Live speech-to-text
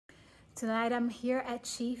Tonight I'm here at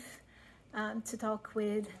Chief to talk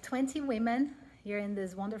with 20 women here in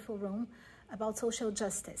this wonderful room about social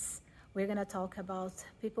justice. We're going to talk about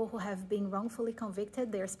people who have been wrongfully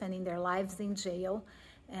convicted. They're spending their lives in jail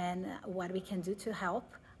and what we can do to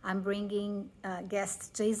help. I'm bringing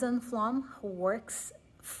guest Jason Flom, who works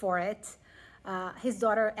for it. His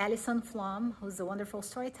daughter, Allison Flom, who's a wonderful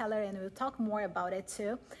storyteller, and we'll talk more about it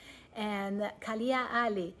too. And Khaliah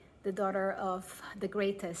Ali, the daughter of the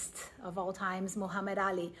greatest of all times, Muhammad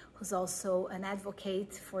Ali, who's also an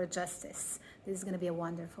advocate for justice. This is going to be a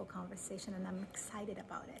wonderful conversation, and I'm excited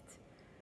about it.